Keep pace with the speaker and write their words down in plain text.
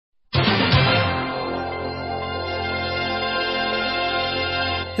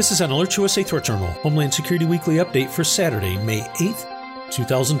This is an Alert USA Threat Journal Homeland Security Weekly Update for Saturday, May 8th,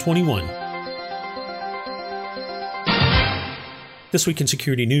 2021. This week in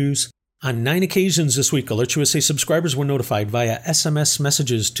security news. On 9 occasions this week, Alert USA subscribers were notified via SMS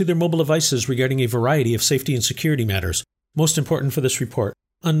messages to their mobile devices regarding a variety of safety and security matters. Most important for this report,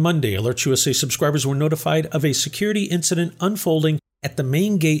 on Monday, Alert USA subscribers were notified of a security incident unfolding at the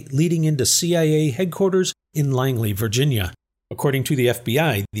main gate leading into CIA headquarters in Langley, Virginia. According to the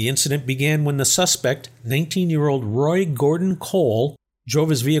FBI, the incident began when the suspect, 19-year-old Roy Gordon Cole, drove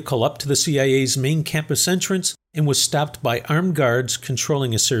his vehicle up to the CIA's main campus entrance and was stopped by armed guards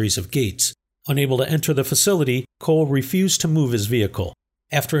controlling a series of gates. Unable to enter the facility, Cole refused to move his vehicle.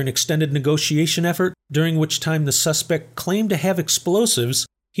 After an extended negotiation effort, during which time the suspect claimed to have explosives,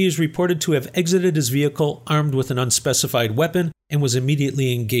 he is reported to have exited his vehicle armed with an unspecified weapon and was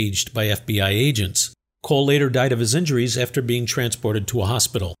immediately engaged by FBI agents. Cole later died of his injuries after being transported to a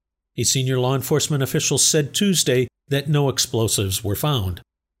hospital. A senior law enforcement official said Tuesday that no explosives were found.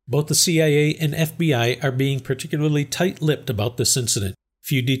 Both the CIA and FBI are being particularly tight-lipped about this incident.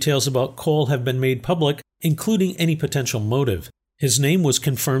 Few details about Cole have been made public, including any potential motive. His name was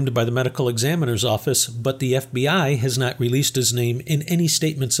confirmed by the medical examiner's office, but the FBI has not released his name in any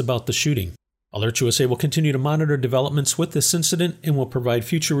statements about the shooting. Alert USA will continue to monitor developments with this incident and will provide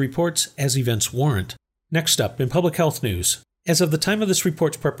future reports as events warrant. Next up, in public health news. As of the time of this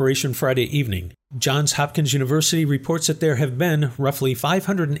report's preparation Friday evening, Johns Hopkins University reports that there have been roughly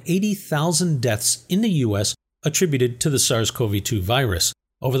 580,000 deaths in the U.S. attributed to the SARS-CoV-2 virus.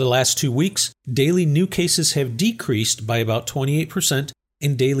 Over the last 2 weeks, daily new cases have decreased by about 28%,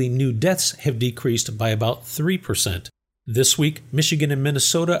 and daily new deaths have decreased by about 3%. This week, Michigan and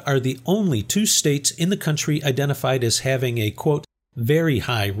Minnesota are the only 2 states in the country identified as having a, quote, very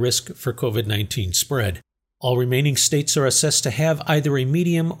high risk for COVID-19 spread. All remaining states are assessed to have either a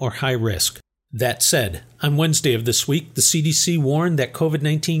medium or high risk. That said, on Wednesday of this week, the CDC warned that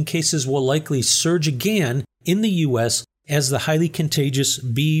COVID-19 cases will likely surge again in the U.S. as the highly contagious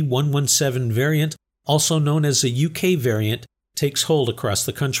B.1.1.7 variant, also known as the UK variant, takes hold across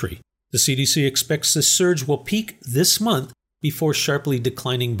the country. The CDC expects this surge will peak this month before sharply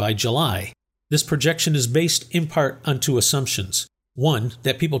declining by July. This projection is based in part on 2 assumptions. 1,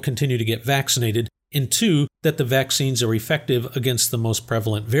 that people continue to get vaccinated, and 2, that the vaccines are effective against the most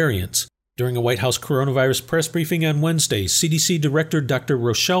prevalent variants. During a White House coronavirus press briefing on Wednesday, CDC Director Dr.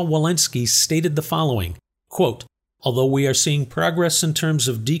 Rochelle Walensky stated the following, quote, although we are seeing progress in terms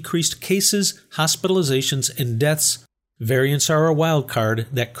of decreased cases, hospitalizations, and deaths, variants are a wild card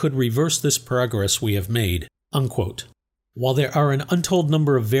that could reverse this progress we have made, unquote. While there are an untold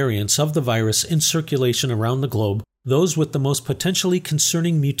number of variants of the virus in circulation around the globe, those with the most potentially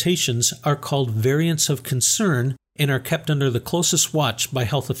concerning mutations are called variants of concern and are kept under the closest watch by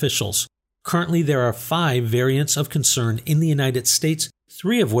health officials. Currently, there are 5 variants of concern in the United States,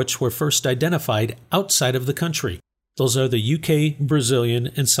 3 of which were first identified outside of the country. Those are the UK, Brazilian,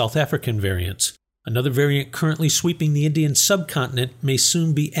 and South African variants. Another variant currently sweeping the Indian subcontinent may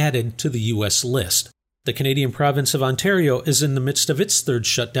soon be added to the U.S. list. The Canadian province of Ontario is in the midst of its 3rd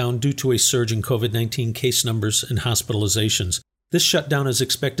shutdown due to a surge in COVID-19 case numbers and hospitalizations. This shutdown is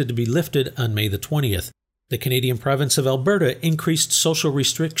expected to be lifted on May the 20th. The Canadian province of Alberta increased social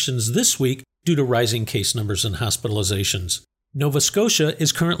restrictions this week due to rising case numbers and hospitalizations. Nova Scotia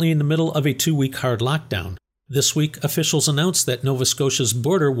is currently in the middle of a 2-week hard lockdown. This week, officials announced that Nova Scotia's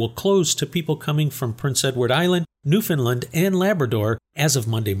border will close to people coming from Prince Edward Island, Newfoundland, and Labrador as of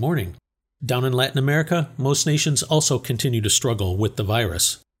Monday morning. Down in Latin America, most nations also continue to struggle with the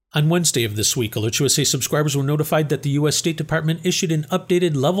virus. On Wednesday of this week, Alert USA subscribers were notified that the U.S. State Department issued an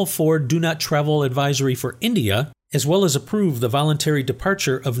updated Level 4 Do Not Travel advisory for India, as well as approved the voluntary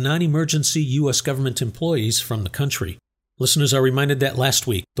departure of non-emergency U.S. government employees from the country. Listeners are reminded that last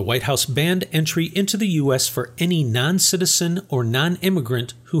week, the White House banned entry into the U.S. for any non-citizen or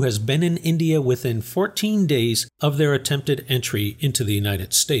non-immigrant who has been in India within 14 days of their attempted entry into the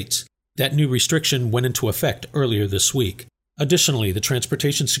United States. That new restriction went into effect earlier this week. Additionally, the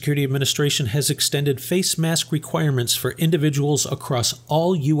Transportation Security Administration has extended face mask requirements for individuals across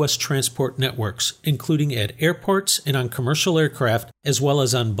all U.S. transport networks, including at airports and on commercial aircraft, as well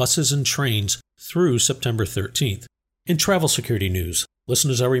as on buses and trains, through September 13th. In travel security news,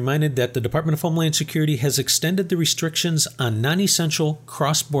 listeners are reminded that the Department of Homeland Security has extended the restrictions on non-essential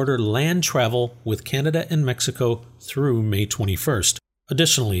cross-border land travel with Canada and Mexico through May 21st.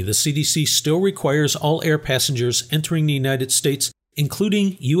 Additionally, the CDC still requires all air passengers entering the United States,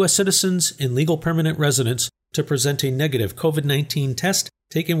 including U.S. citizens and legal permanent residents, to present a negative COVID-19 test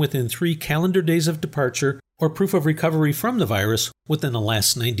taken within 3 calendar days of departure or proof of recovery from the virus within the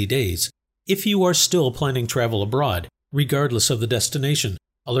last 90 days. If you are still planning travel abroad, regardless of the destination,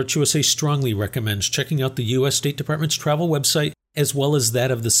 AlertsUSA strongly recommends checking out the U.S. State Department's travel website as well as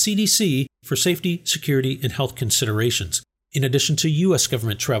that of the CDC for safety, security, and health considerations. In addition to U.S.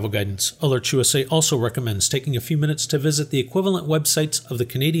 government travel guidance, AlertsUSA also recommends taking a few minutes to visit the equivalent websites of the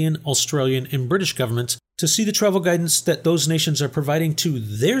Canadian, Australian, and British governments to see the travel guidance that those nations are providing to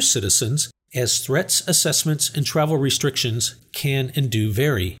their citizens, as threats, assessments, and travel restrictions can and do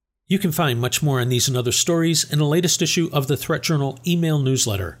vary. You can find much more on these and other stories in the latest issue of the Threat Journal email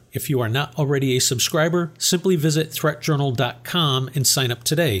newsletter. If you are not already a subscriber, simply visit threatjournal.com and sign up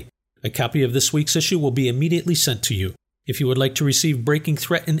today. A copy of this week's issue will be immediately sent to you. If you would like to receive breaking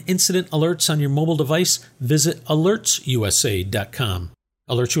threat and incident alerts on your mobile device, visit alertsusa.com.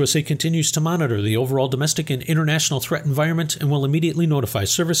 AlertsUSA continues to monitor the overall domestic and international threat environment and will immediately notify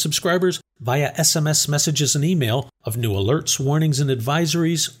service subscribers via SMS messages and email of new alerts, warnings, and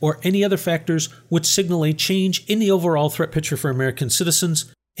advisories, or any other factors which signal a change in the overall threat picture for American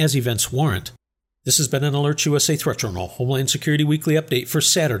citizens as events warrant. This has been an AlertsUSA Threat Journal Homeland Security Weekly Update for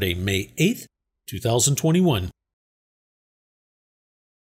Saturday, May 8th, 2021.